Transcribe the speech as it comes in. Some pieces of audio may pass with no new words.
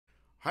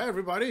Hi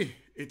everybody,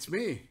 it's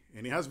me,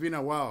 and it has been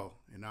a while,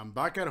 and I'm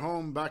back at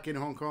home, back in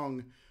Hong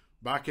Kong,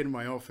 back in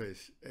my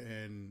office,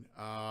 and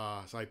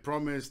as I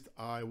promised,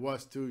 I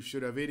was to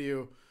shoot a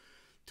video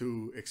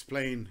to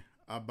explain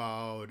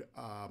about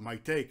my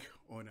take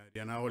on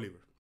Adriana Oliver.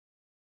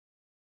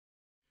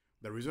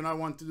 The reason I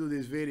want to do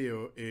this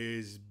video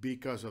is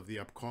because of the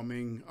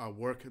upcoming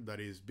work that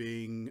is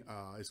going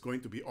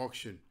to be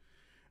auctioned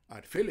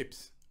at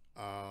Philips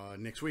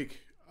next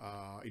week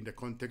in the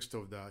context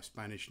of the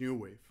Spanish New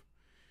Wave.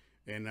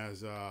 And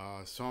as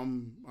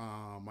some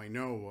might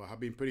know, I have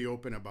been pretty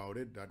open about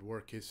it. That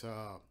work is,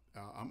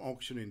 I'm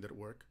auctioning that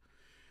work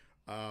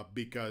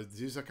because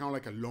this is a kind of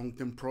like a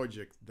long-term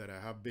project that I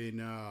have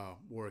been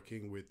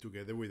working with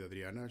together with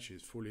Adriana.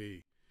 She's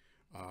fully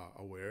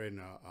aware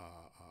and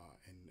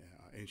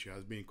she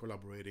has been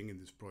collaborating in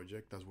this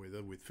project as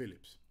well with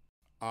Philips.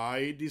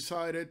 I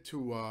decided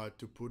to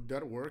put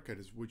that work,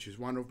 which is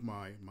one of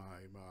my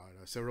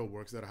several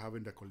works that I have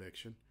in the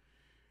collection,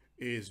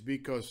 is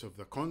because of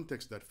the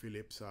context that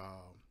Philips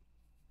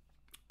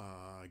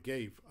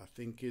gave. I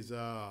think is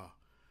I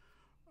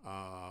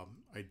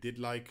did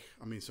like,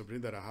 I mean, something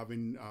that I've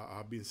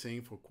been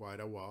saying for quite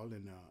a while,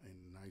 and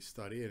I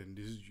study it. And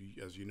this is,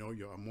 as you know,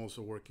 I'm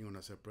also working on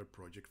a separate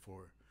project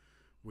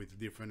with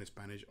different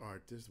Spanish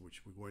artists,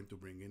 which we're going to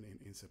bring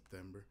in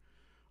September.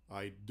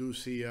 I do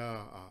see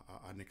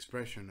an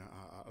expression,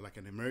 like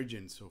an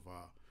emergence of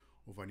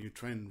a new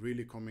trend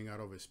really coming out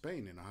of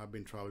Spain. And I have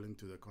been traveling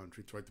to the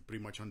country, try to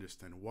pretty much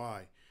understand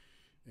why.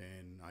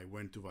 And I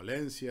went to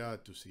Valencia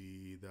to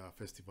see the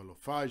Festival of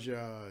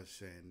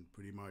Fallas, and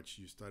pretty much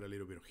you start a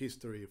little bit of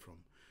history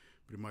from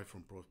pretty much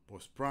from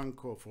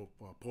post-Franco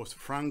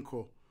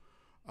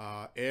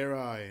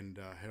era, and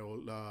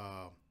whole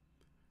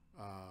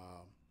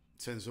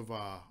sense of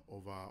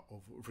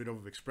freedom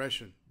of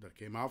expression that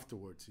came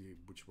afterwards,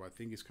 which I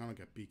think is kind of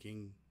like a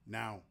peaking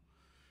now.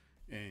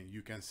 And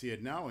you can see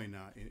it now in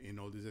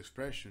all these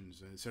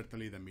expressions.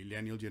 Certainly, the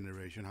millennial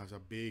generation has a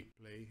big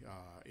play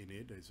in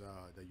it. It's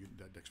the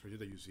expressions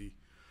that you see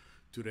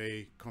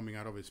today coming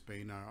out of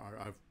Spain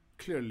are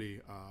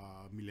clearly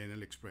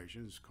millennial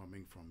expressions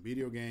coming from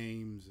video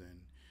games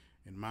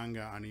and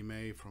manga,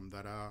 anime, from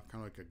that kind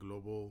of like a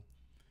global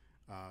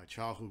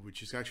childhood,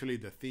 which is actually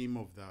the theme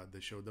of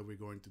the show that we're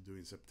going to do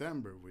in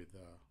September with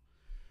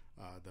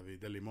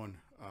David De Limon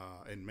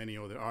and many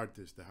other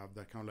artists that have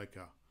that kind of like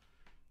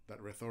that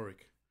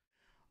rhetoric.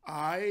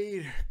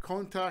 I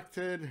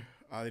contacted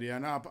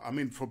Adriana. I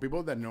mean, for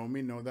people that know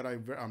me, know that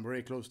I'm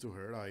very close to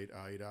her. I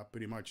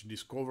pretty much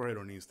discovered her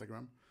on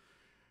Instagram.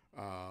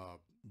 I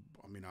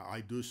mean,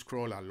 I do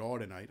scroll a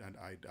lot, and I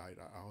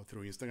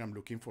through Instagram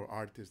looking for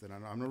artists, and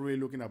I'm not really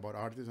looking about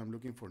artists. I'm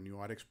looking for new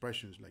art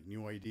expressions, like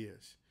new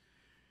ideas.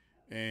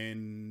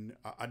 And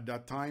at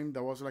that time,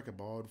 that was like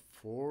about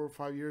 4 or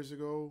 5 years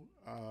ago.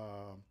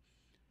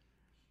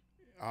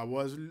 I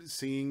was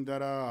seeing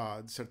that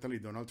certainly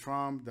Donald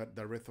Trump, that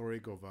the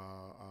rhetoric of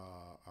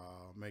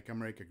 "Make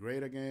America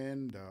Great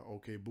Again," the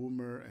 "OK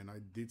Boomer," and I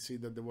did see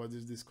that there was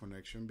this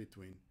disconnection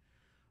between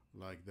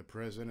like the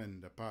present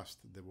and the past.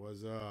 There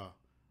was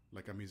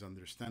like a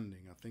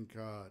misunderstanding. I think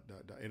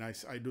and I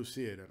do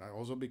see it, and I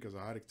also, because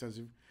I had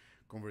extensive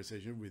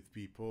conversation with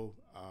people,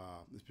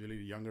 especially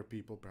younger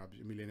people, perhaps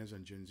millennials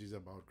and Gen Zs,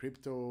 about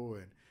crypto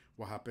and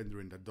what happened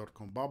during the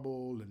dot-com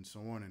bubble and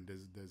so on. And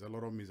there's a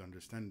lot of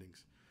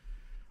misunderstandings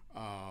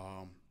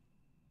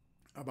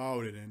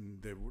about it,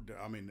 and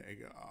I mean,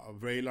 a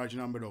very large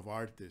number of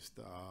artists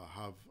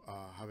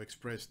have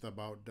expressed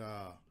about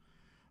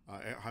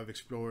have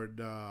explored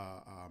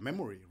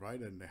memory, right,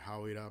 and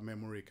how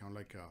memory kind of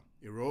like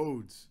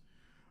erodes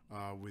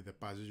with the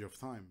passage of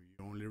time.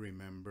 You only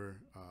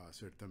remember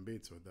certain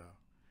bits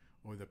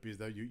or the piece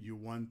that you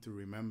want to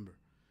remember,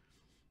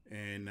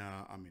 and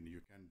I mean,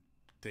 you can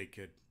take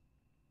it,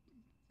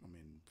 I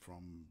mean,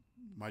 from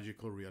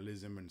magical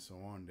realism and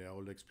so on. They're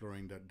all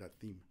exploring that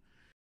theme.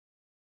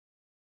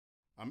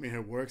 I mean,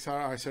 her works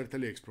are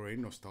certainly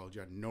exploring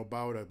nostalgia, no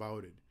doubt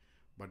about it.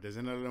 But there's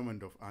an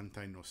element of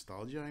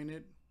anti-nostalgia in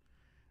it.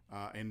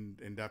 And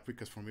that,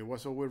 because for me, it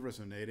was always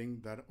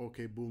resonating, that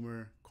 "OK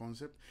Boomer"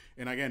 concept.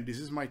 And again, this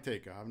is my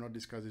take. I have not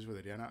discussed this with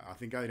Adriana. I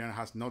think Adriana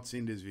has not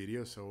seen this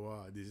video,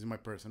 so this is my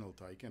personal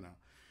take. And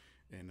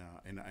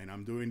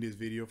I'm doing this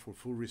video for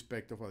full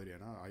respect of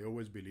Adriana. I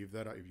always believe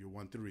that if you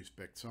want to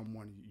respect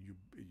someone, you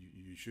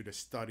should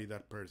study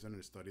that person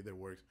and study their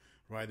works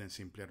rather than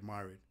simply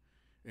admire it.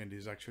 And this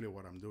is actually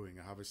what I'm doing.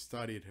 I have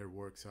studied her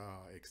works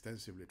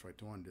extensively, tried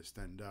to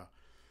understand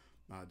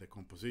the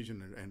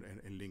composition and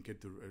link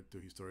it to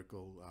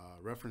historical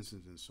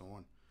references and so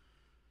on.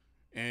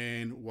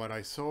 And what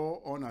I saw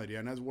on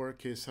Adriana's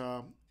work is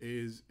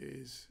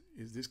this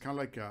kind of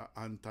like a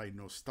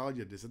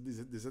anti-nostalgia.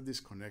 There's a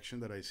disconnection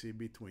that I see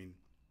between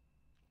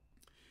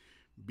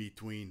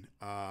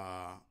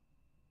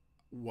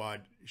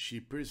what she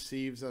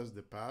perceives as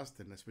the past,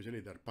 and especially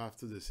that path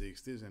to the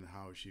 60s, and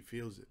how she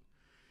feels it.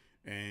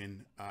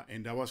 And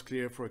that was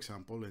clear, for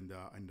example, in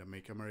the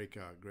 "Make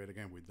America Great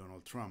Again" with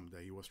Donald Trump,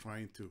 that he was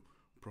trying to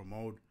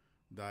promote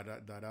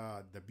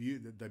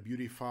the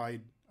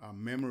beautified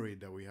memory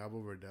that we have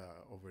over the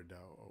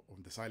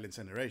of the silent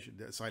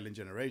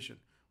generation,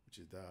 which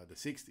is the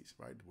 60s,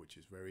 right? Which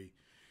is very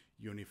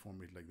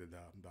uniform. It's like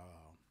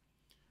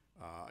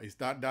is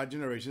that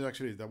generation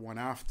actually is the one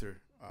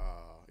after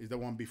is the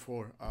one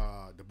before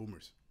the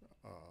boomers.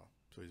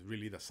 So it's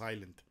really the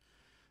silent,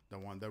 the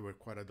one that were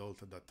quite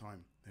adult at that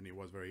time, and it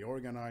was very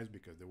organized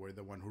because they were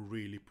the one who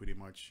really pretty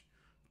much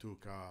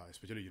took,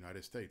 especially the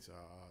United States,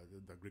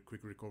 the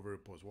quick recovery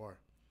post-war.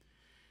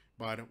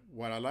 But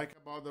what I like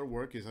about their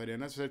work is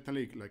Adriana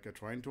certainly like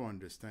trying to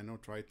understand or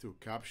try to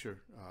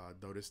capture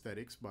those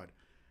aesthetics, but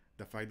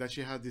the fact that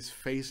she has this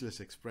faceless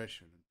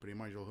expression in pretty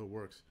much all her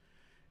works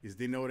is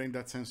denoting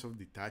that sense of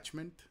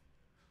detachment,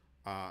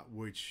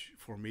 which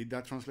for me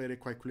that translated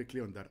quite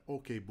quickly on that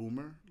okay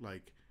boomer.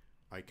 Like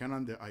I can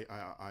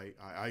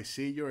I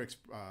see your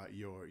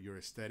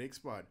aesthetics,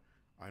 but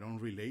I don't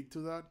relate to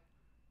that.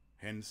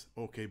 Hence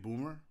okay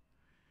boomer.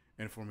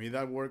 And for me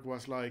that work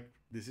was like,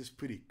 this is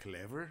pretty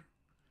clever.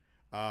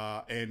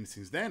 And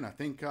since then, I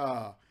think,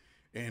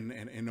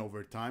 and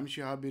over time,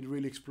 she has been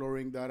really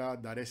exploring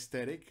that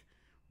aesthetic.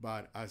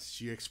 But as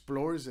she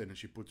explores it and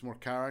she puts more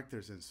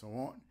characters and so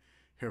on,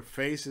 her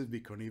face has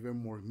become even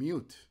more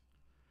mute.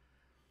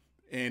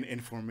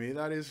 And for me,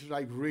 that is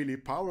like really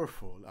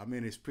powerful. I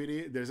mean, it's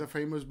pretty. There's a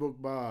famous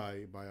book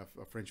by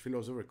a French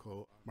philosopher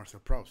called Marcel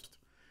Proust.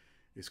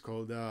 It's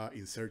called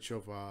In Search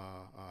of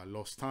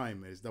Lost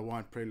Time. It's the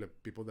one, probably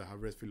people that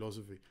have read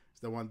philosophy, it's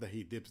the one that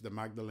he dips the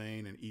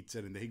Magdalene and eats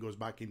it, and then he goes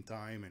back in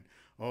time and,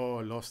 oh,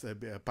 lost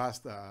the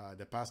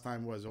past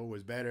time was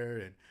always better,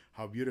 and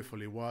how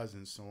beautiful it was,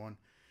 and so on.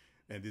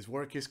 And this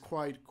work is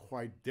quite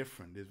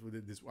different.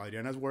 This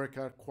Adriana's work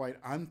are quite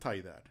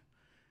anti that.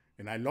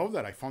 And I love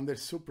that. I found it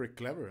super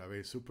clever. I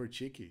mean, super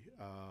cheeky.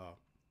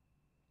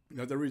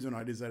 That's the reason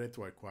I decided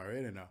to acquire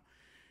it,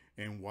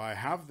 and why I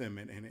have them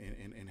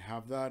and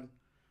have that.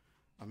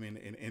 I mean,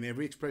 in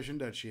every expression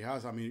that she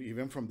has, I mean,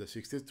 even from the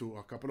 60s to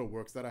a couple of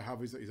works that I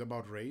have is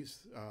about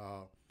race.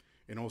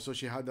 And also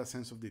she had that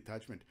sense of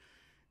detachment.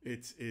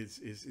 It's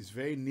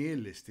very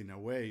nihilist in a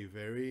way,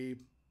 very,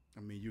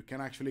 I mean, you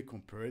can actually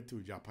compare it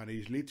to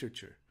Japanese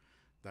literature,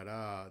 that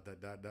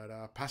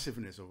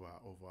passiveness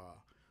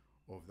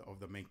of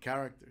the main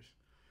characters.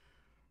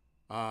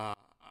 I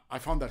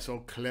found that so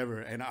clever.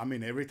 And I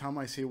mean, every time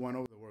I see one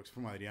of the works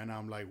from Adriana,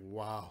 I'm like,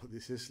 wow,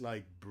 this is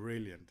like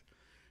brilliant.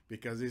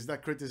 Because it's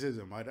that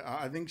criticism.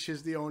 I think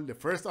she's the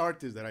first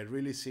artist that I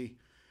really see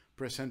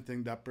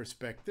presenting that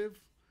perspective,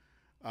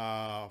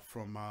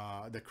 from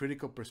the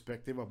critical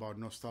perspective about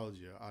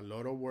nostalgia. A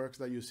lot of works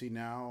that you see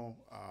now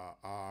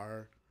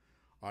are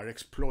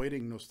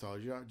exploiting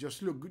nostalgia.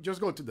 Just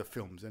go to the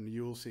films and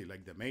you'll see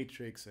like The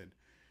Matrix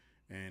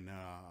and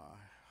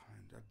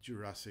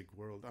Jurassic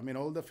World. I mean,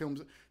 all the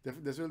films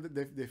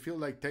they feel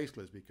like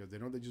tasteless because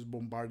they're just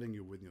bombarding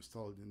you with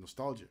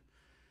nostalgia.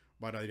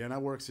 But Adriana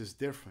works is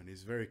different.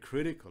 It's very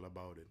critical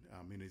about it.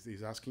 I mean,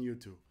 it's asking you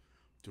to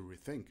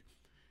rethink.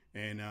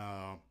 And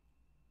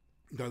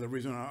the other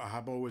reason I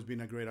have always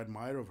been a great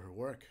admirer of her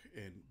work,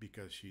 and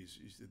because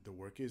the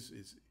work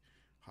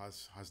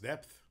has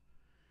depth.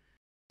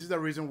 This is the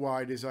reason why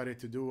I decided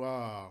to do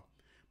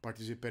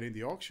participate in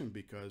the auction,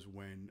 because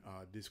when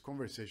this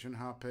conversation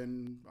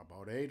happened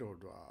about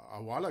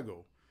a while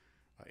ago,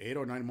 8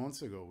 or 9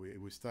 months ago,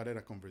 we started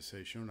a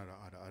conversation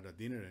at a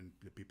dinner, and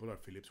the people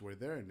at Philips were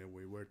there, and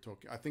we were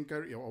talking. I think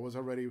I was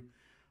already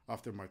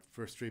after my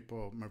first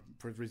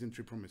recent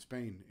trip from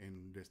Spain,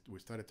 and we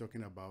started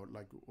talking about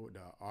like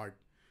the art,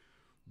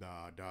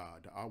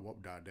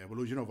 the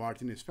evolution of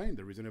art in Spain,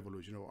 the recent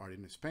evolution of art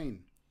in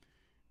Spain.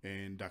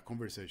 And that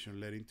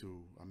conversation led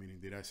into, I mean,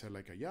 indeed I said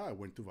like, yeah, I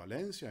went to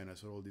Valencia and I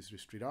saw all these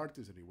street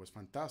artists and it was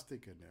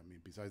fantastic. And I mean,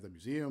 besides the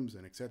museums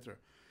and etc.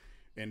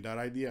 And that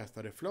idea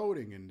started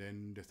floating, and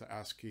then they started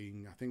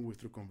asking, I think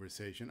through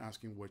conversation,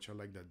 asking which are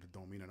like the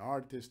dominant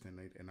artists.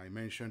 And I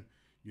mentioned,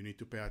 you need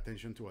to pay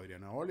attention to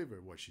Adriana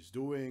Oliver, what she's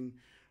doing,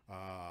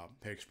 her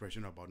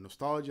expression about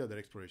nostalgia. That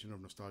exploration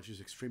of nostalgia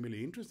is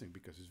extremely interesting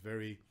because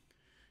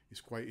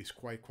it's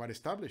quite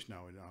established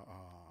now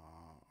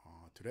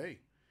today.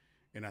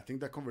 And I think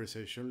that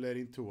conversation led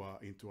into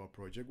a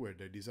project where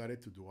they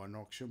decided to do an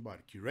auction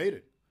but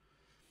curated.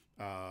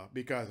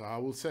 Because I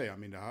will say, I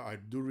mean, I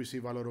do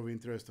receive a lot of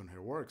interest on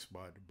her works,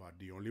 but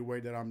the only way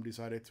that I'm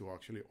decided to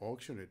actually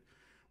auction it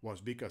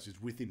was because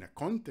it's within a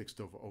context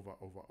of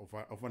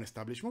an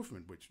established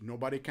movement, which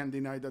nobody can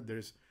deny that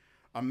there's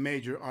a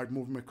major art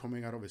movement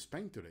coming out of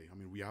Spain today. I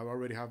mean, we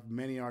already have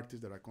many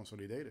artists that are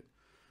consolidated,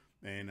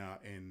 and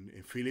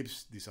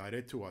Philips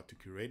decided to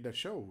curate that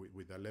show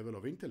with that level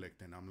of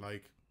intellect, and I'm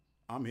like,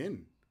 I'm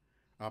in,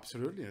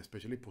 absolutely,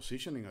 especially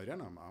positioning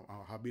Adriana.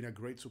 I have been a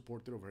great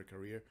supporter of her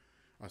career.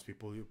 As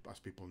people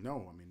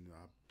know, I mean,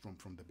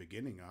 from the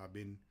beginning, I've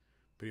been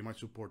pretty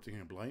much supporting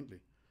her blindly.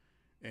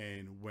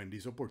 And when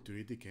this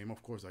opportunity came,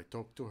 of course, I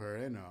talked to her,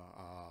 and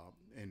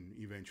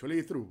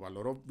eventually through a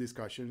lot of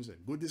discussions,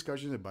 and good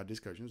discussions and bad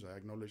discussions, I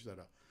acknowledged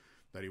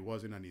that it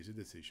wasn't an easy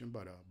decision,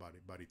 but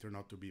it turned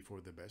out to be for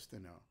the best.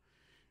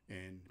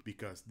 and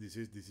because this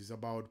is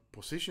about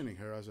positioning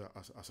her as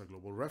a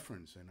global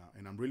reference,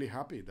 and I'm really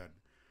happy that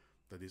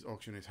this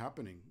auction is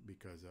happening,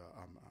 because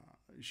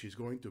she's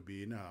going to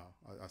be in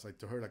as I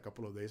told her a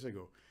couple of days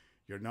ago,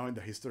 you're now in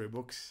the history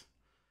books.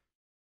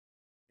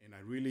 And I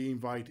really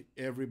invite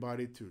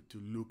everybody to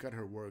look at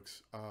her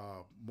works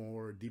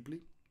more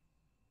deeply.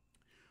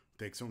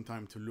 Take some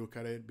time to look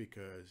at it,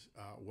 because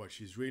what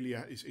she's really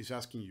is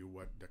asking you,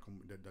 what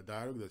the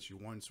dialogue that she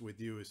wants with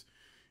you is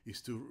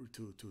to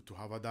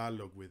have a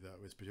dialogue with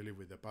especially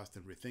with the past,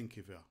 and rethink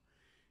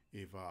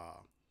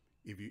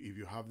if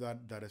you have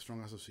that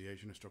strong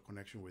association, a strong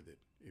connection with it,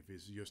 if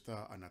it's just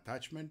an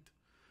attachment,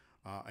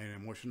 an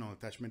emotional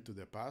attachment to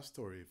the past,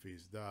 or if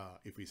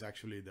it's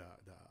actually the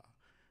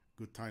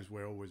good times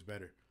were always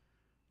better,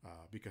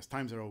 because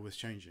times are always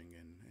changing,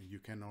 and you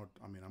cannot.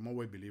 I mean, I'm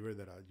always a believer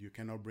that you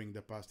cannot bring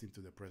the past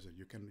into the present.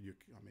 I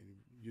mean,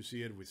 you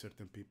see it with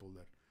certain people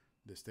that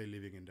they stay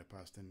living in the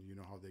past, and you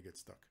know how they get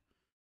stuck.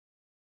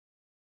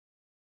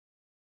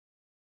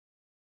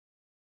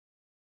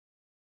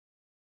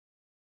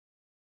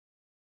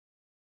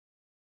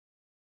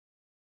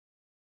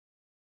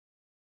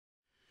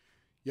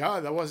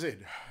 Yeah, that was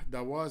it.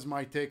 That was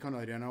my take on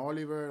Adriana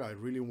Oliver. I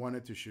really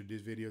wanted to shoot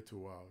this video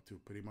to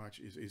pretty much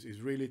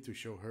is really to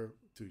show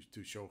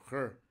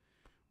her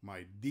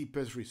my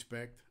deepest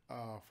respect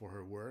for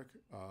her work,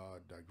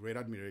 the great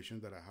admiration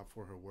that I have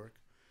for her work.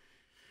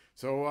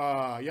 So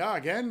yeah,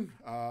 again,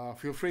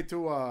 feel free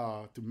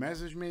to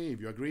message me if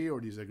you agree or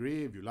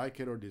disagree, if you like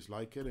it or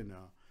dislike it, and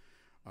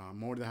I'm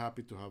more than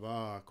happy to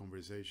have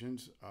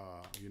conversations.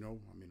 You know,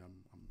 I mean,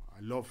 I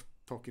love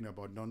talking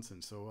about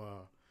nonsense.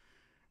 So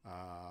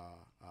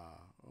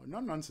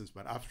not nonsense,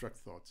 but abstract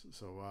thoughts.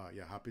 So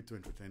yeah, happy to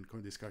entertain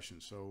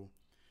discussions. So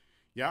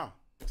yeah,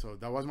 so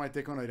that was my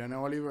take on Adriana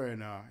Oliver,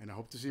 and I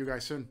hope to see you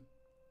guys soon.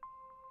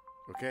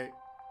 Okay,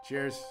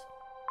 cheers,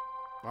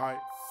 bye.